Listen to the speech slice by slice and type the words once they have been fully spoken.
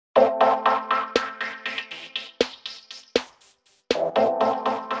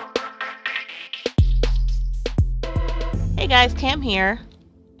guys, Tam here,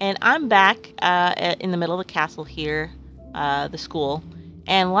 and I'm back in the middle of the castle here, the school.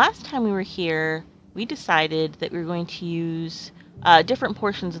 And last time we were here, we decided that we were going to use different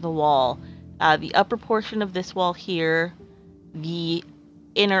portions of the wall. The upper portion of this wall here, the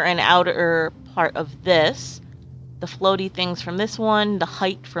inner and outer part of this, the floaty things from this one, the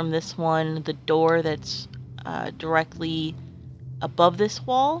height from this one, the door that's directly above this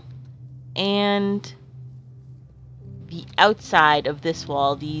wall, and the outside of this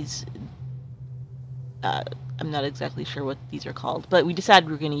wall. These, I'm not exactly sure what these are called, but we decided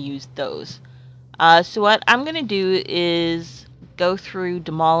we were going to use those. So what I'm going to do is go through,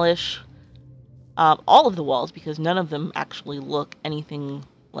 demolish all of the walls, because none of them actually look anything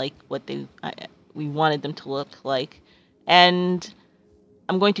like what we wanted them to look like. And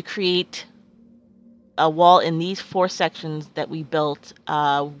I'm going to create a wall in these 4 sections that we built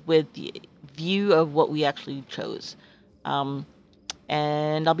with the view of what we actually chose.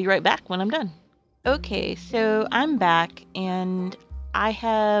 And I'll be right back when I'm done. Okay, so I'm back, and I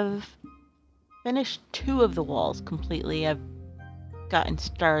have finished 2 of the walls completely. I've gotten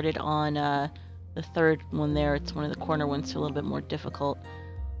started on the third one there. It's one of the corner ones, so a little bit more difficult.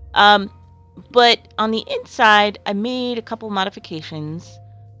 But on the inside, I made a couple modifications.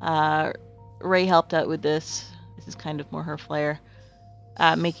 Ray helped out with this. This is kind of more her flair.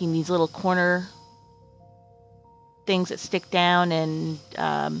 Making these little corner things that stick down, and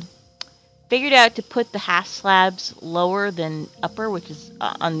figured out to put the half slabs lower than upper, which is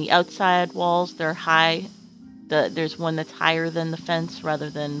on the outside walls. They're high. There's one that's higher than the fence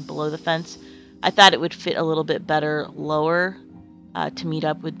rather than below the fence. I thought it would fit a little bit better lower to meet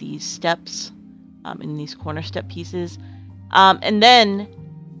up with these steps in these corner step pieces. And then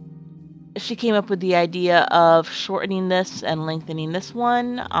she came up with the idea of shortening this and lengthening this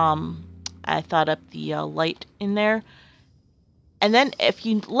one. I thought up the light in there. And then if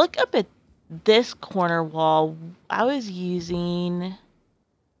you look up at this corner wall, I was using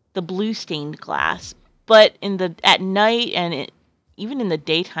the blue stained glass. But at night and even in the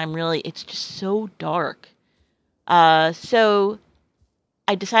daytime, really, it's just so dark. So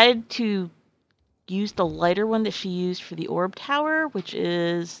I decided to use the lighter one that she used for the orb tower, which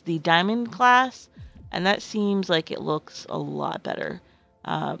is the diamond glass. And that seems like it looks a lot better.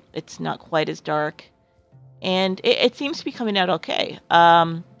 It's not quite as dark, and it seems to be coming out okay.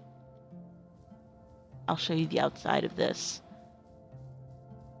 I'll show you the outside of this,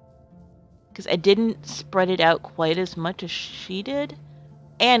 because I didn't spread it out quite as much as she did,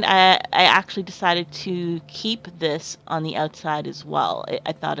 and I actually decided to keep this on the outside as well.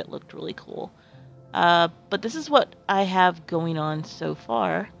 I thought it looked really cool. But this is what I have going on so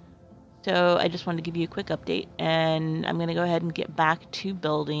far. So I just wanted to give you a quick update, and I'm going to go ahead and get back to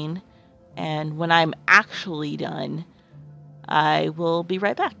building, and when I'm actually done, I will be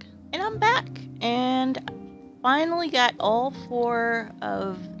right back. And I'm back, and finally got all 4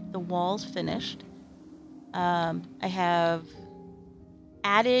 of the walls finished. I have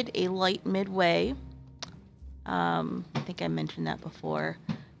added a light midway. I think I mentioned that before,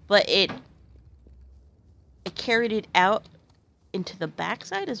 but I carried it out into the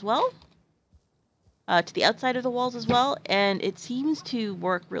backside as well. To the outside of the walls as well, and it seems to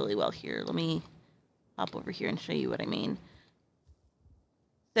work really well here. Let me hop over here and show you what I mean.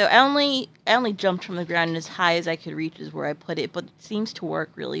 So I only jumped from the ground, and as high as I could reach is where I put it, but it seems to work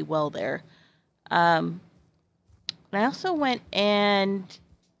really well there. I also went and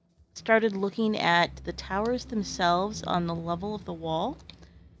started looking at the towers themselves on the level of the wall,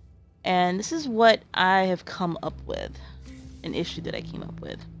 and this is what I have come up with, an issue that I came up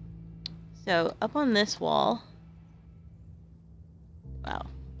with. So up on this wall, wow.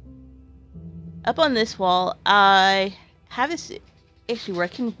 Up on this wall, I have this issue where I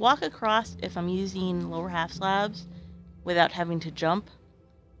can walk across if I'm using lower half slabs without having to jump.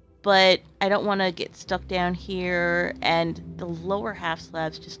 But I don't want to get stuck down here, and the lower half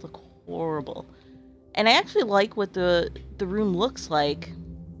slabs just look horrible. And I actually like what the room looks like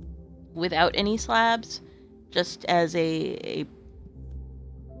without any slabs, just as a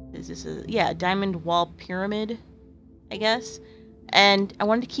is this a diamond wall pyramid, I guess. And I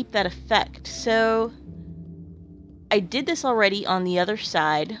wanted to keep that effect, so I did this already on the other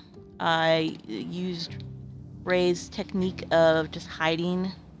side. I used Ray's technique of just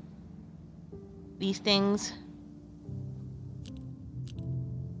hiding these things.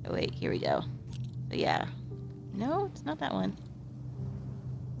 Oh wait, here we go. So yeah, no, it's not that one.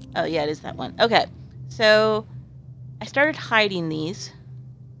 Oh yeah, it is that one. Okay, so I started hiding these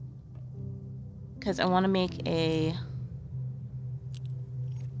because I want to make a,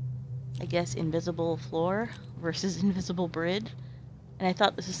 I guess, invisible floor. versus invisible bridge. And I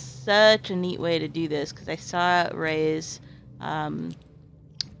thought this is such a neat way to do this because I saw Ray's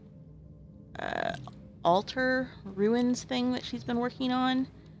altar ruins thing that she's been working on,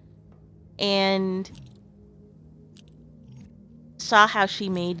 and saw how she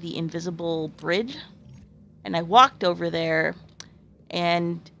made the invisible bridge. And I walked over there,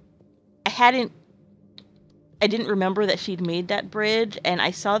 and I didn't remember that she'd made that bridge, and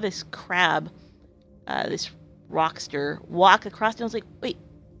I saw this crab, this rockster, walk across, and I was like, wait,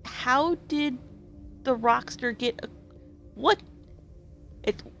 how did the rockster get what?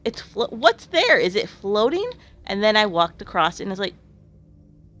 What's there? Is it floating? And then I walked across and I was like,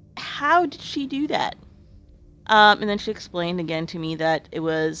 how did she do that? And then she explained again to me that it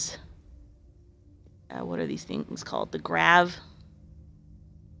was, what are these things called? The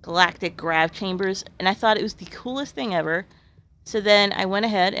galactic grav chambers. And I thought it was the coolest thing ever. So then I went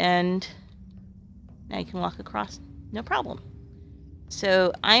ahead and now you can walk across, no problem.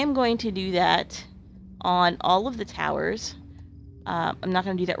 So I am going to do that on all of the towers. I'm not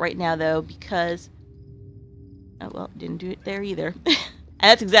going to do that right now, though, because... Oh, well, didn't do it there either. And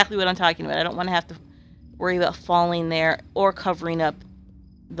that's exactly what I'm talking about. I don't want to have to worry about falling there or covering up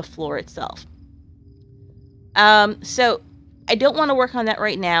the floor itself. So I don't want to work on that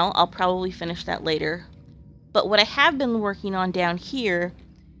right now. I'll probably finish that later. But what I have been working on down here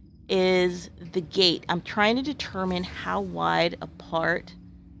is the gate. I'm trying to determine how wide apart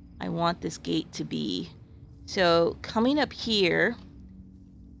I want this gate to be. So coming up here,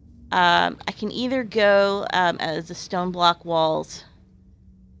 I can either go as the stone block walls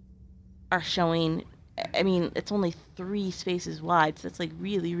are showing. I mean, it's only 3 spaces wide, so that's like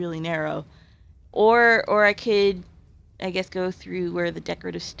really, really narrow. Or I could, I guess, go through where the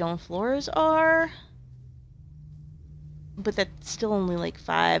decorative stone floors are. But that's still only like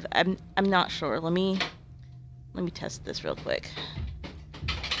 5. I'm not sure. Let me test this real quick.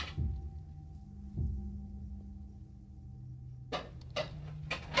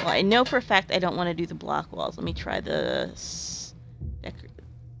 Well, I know for a fact I don't want to do the block walls. Let me try this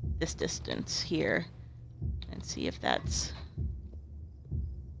distance here and see if that's...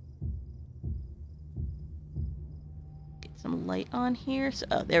 Get some light on here. So,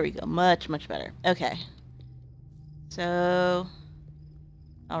 oh, there we go. Much, much better. Okay. So,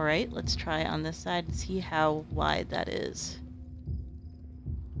 all right, let's try on this side and see how wide that is.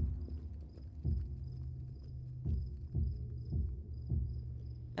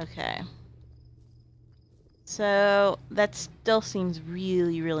 Okay. So that still seems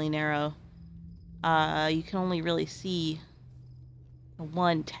really, really narrow. You can only really see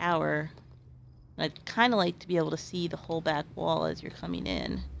one tower. I'd kind of like to be able to see the whole back wall as you're coming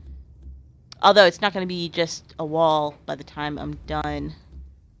in. Although it's not going to be just a wall by the time I'm done.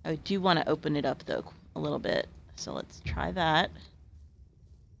 I do want to open it up, though, a little bit. So let's try that.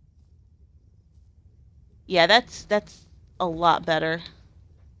 Yeah, that's a lot better.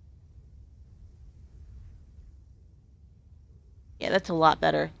 Yeah, that's a lot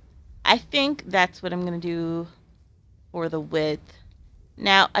better. I think that's what I'm going to do for the width.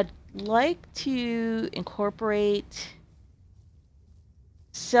 Now, I'd like to incorporate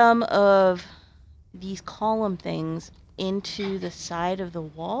some of these column things into the side of the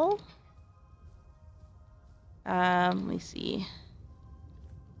wall. Let me see.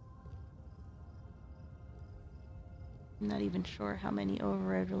 I'm not even sure how many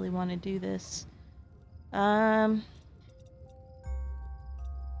over I really want to do this.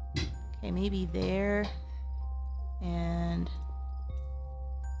 Okay, maybe there, and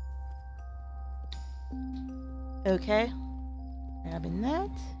okay, grabbing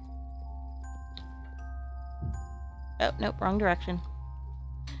that. Oh, nope, wrong direction.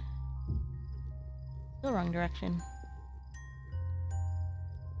 Still wrong direction.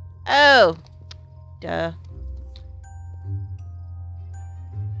 Oh, duh.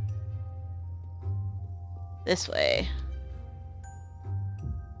 This way.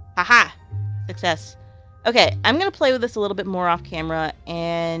 Haha! Success. Okay, I'm going to play with this a little bit more off camera,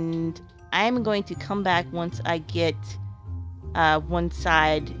 and I'm going to come back once I get one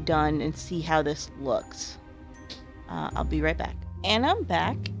side done and see how this looks. I'll be right back. And I'm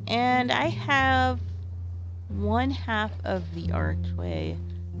back, and I have 1/2 of the archway.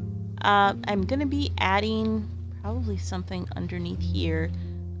 I'm going to be adding probably something underneath here.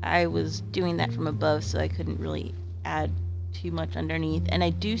 I was doing that from above, so I couldn't really add too much underneath, and I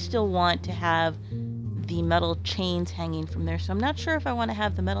do still want to have the metal chains hanging from there, so I'm not sure if I want to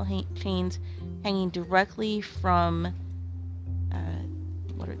have the metal chains hanging directly from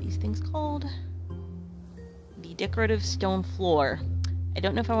what are these things called? The decorative stone floor. I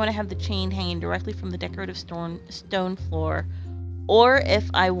don't know if I want to have the chain hanging directly from the decorative stone floor, or if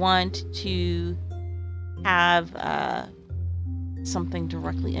I want to have something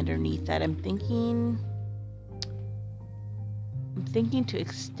directly underneath that. I'm thinking to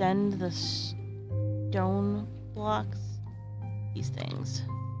extend the stone blocks, these things,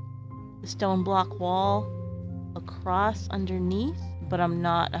 the stone block wall across underneath, but I'm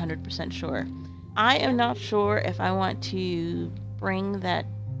not 100% sure. I am not sure if I want to bring that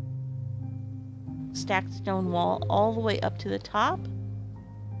stacked stone wall all the way up to the top,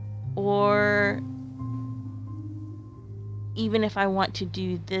 or even if I want to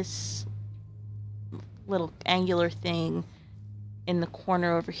do this little angular thing in the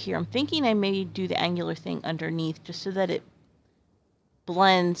corner over here. I'm thinking I may do the angular thing underneath just so that it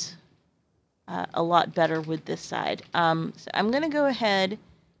blends a lot better with this side. So I'm going to go ahead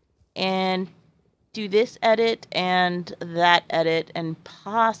and do this edit and that edit and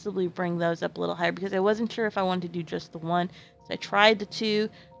possibly bring those up a little higher, because I wasn't sure if I wanted to do just the one. So I tried the two,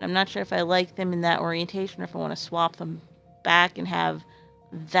 and I'm not sure if I like them in that orientation or if I want to swap them back and have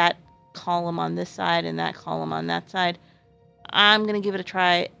that column on this side and that column on that side. I'm going to give it a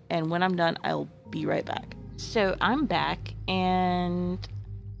try, and when I'm done, I'll be right back. So I'm back, and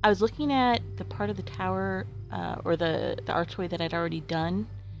I was looking at the part of the tower or the archway that I'd already done,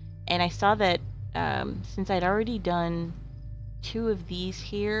 and I saw that since I'd already done 2 of these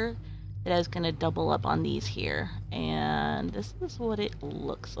here, that I was going to double up on these here, and this is what it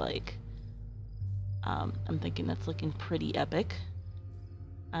looks like. I'm thinking that's looking pretty epic.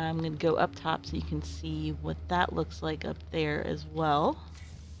 I'm going to go up top so you can see what that looks like up there as well.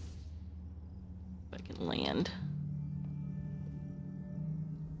 If I can land.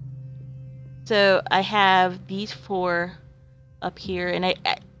 So I have these 4 up here, and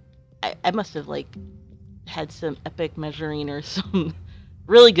I must have like had some epic measuring or some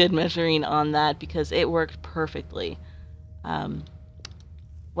really good measuring on that, because it worked perfectly.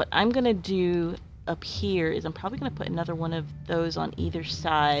 What I'm going to do up here is I'm probably going to put another one of those on either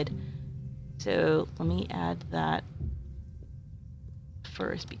side. So let me add that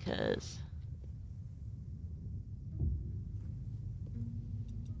first, because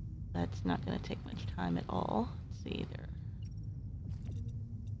that's not going to take much time at all. Let's see there.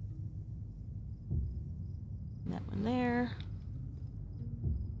 And that one there.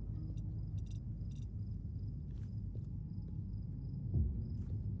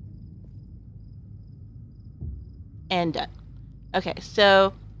 And done. Okay,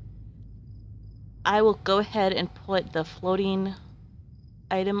 so I will go ahead and put the floating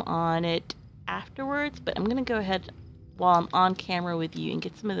item on it afterwards, but I'm going to go ahead while I'm on camera with you and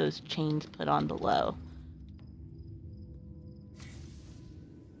get some of those chains put on below.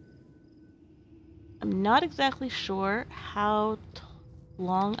 I'm not exactly sure how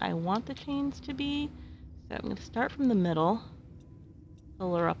long I want the chains to be, so I'm going to start from the middle,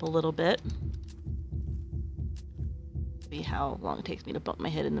 pull her up a little bit. See how long it takes me to bump my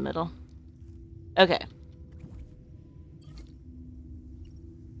head in the middle. Okay.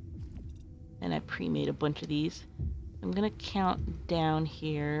 And I pre-made a bunch of these. I'm going to count down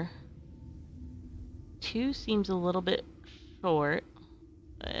here. 2 seems a little bit short,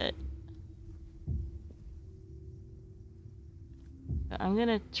 but I'm going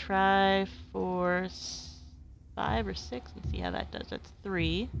to try for 5 or 6 and see how that does. That's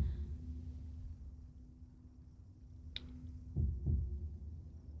 3.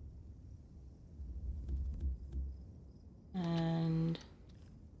 And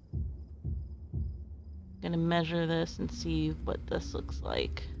I'm going to measure this and see what this looks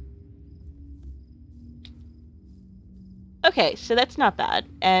like. Okay, so that's not bad.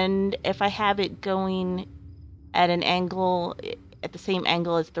 And if I have it going at an angle, at the same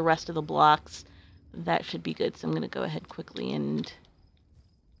angle as the rest of the blocks, that should be good. So I'm going to go ahead quickly and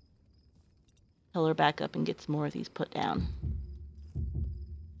fill her back up and get some more of these put down.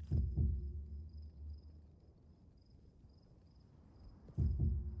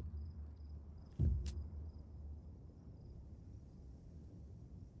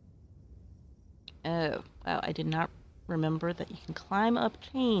 Oh, wow, I did not remember that you can climb up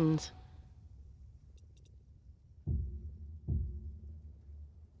chains.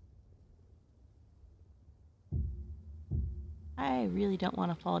 I really don't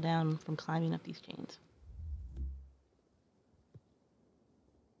want to fall down from climbing up these chains.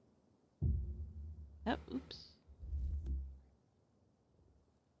 Oh, oops.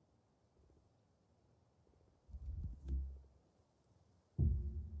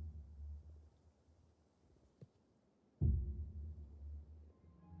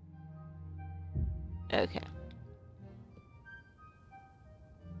 Okay.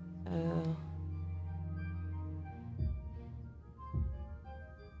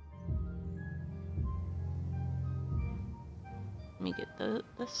 get the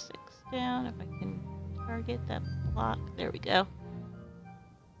 6 down. If I can target that block. There we go.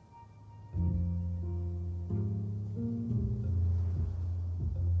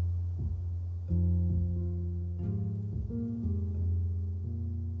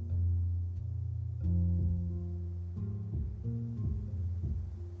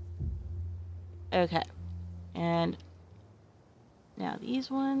 Okay, and now these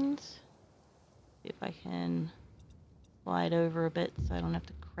ones, see if I can slide over a bit so I don't have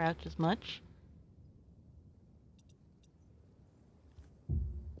to crouch as much.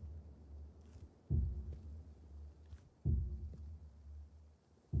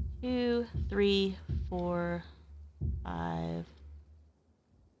 Two, three, 4, 5,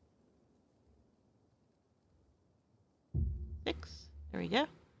 6. There we go.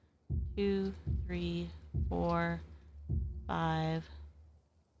 2, 3, 4, 5,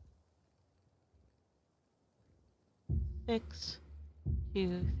 6.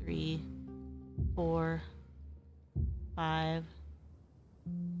 2, 3, 4, 5.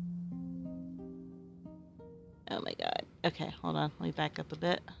 Oh my god. Okay, hold on. Let me back up a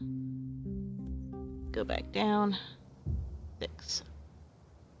bit. Go back down. 6.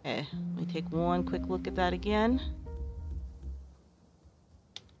 Okay, let me take one quick look at that again.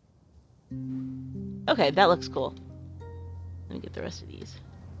 Okay, that looks cool. Let me get the rest of these.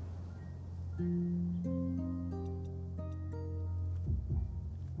 I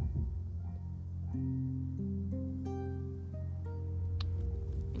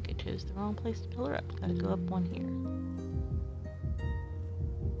think I chose the wrong place to pillar up. Gotta go up one here.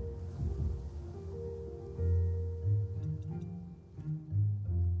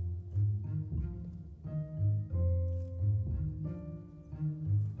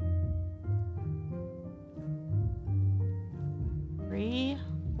 Three,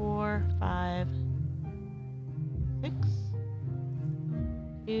 4, 5, 6.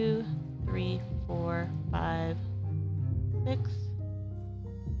 2, 3, 4, 5, 6.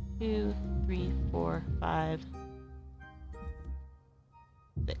 2, 3, 4, 5,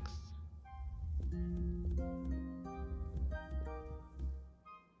 6.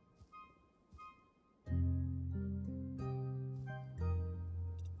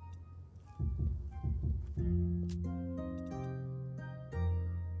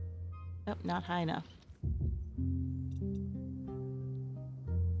 Nope, not high enough.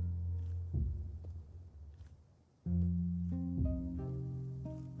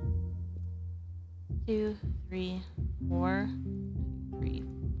 Two, 3, 4, 3,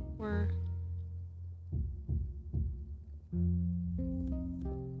 4.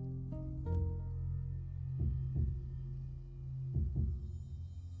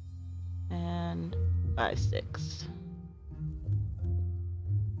 And 5, 6.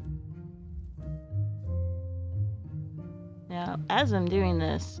 Now, as I'm doing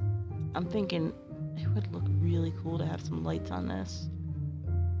this, I'm thinking it would look really cool to have some lights on this.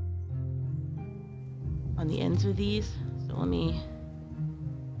 On the ends of these. So let me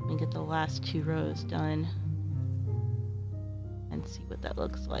get the last 2 rows done and see what that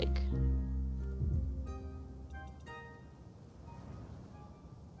looks like.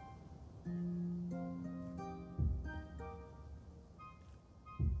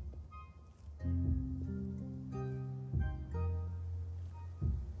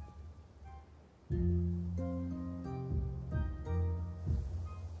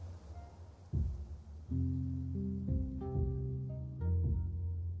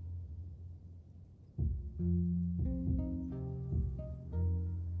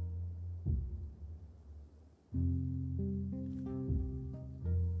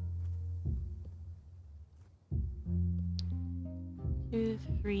 Two,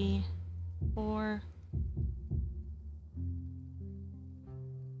 3, 4.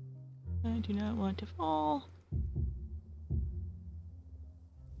 I do not want to fall.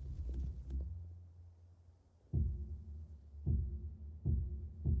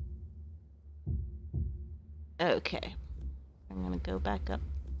 Okay, I'm gonna go back up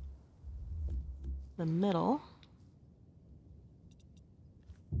the middle.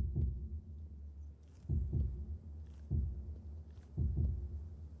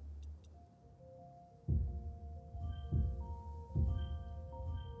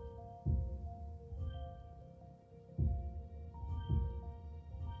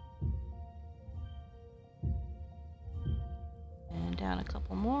 And down a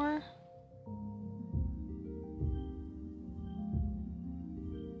couple more.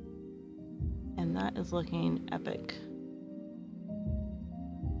 And that is looking epic.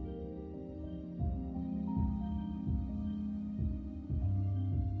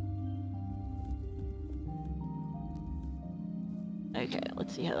 Okay,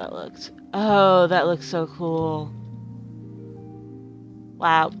 let's see how that looks. Oh, that looks so cool.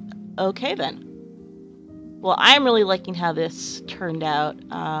 Wow. Okay, then. Well, I'm really liking how this turned out.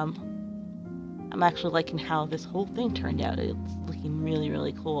 I'm actually liking how this whole thing turned out. It's looking really,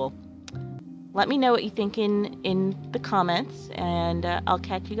 really cool. Let me know what you think in the comments, and I'll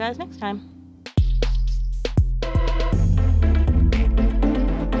catch you guys next time.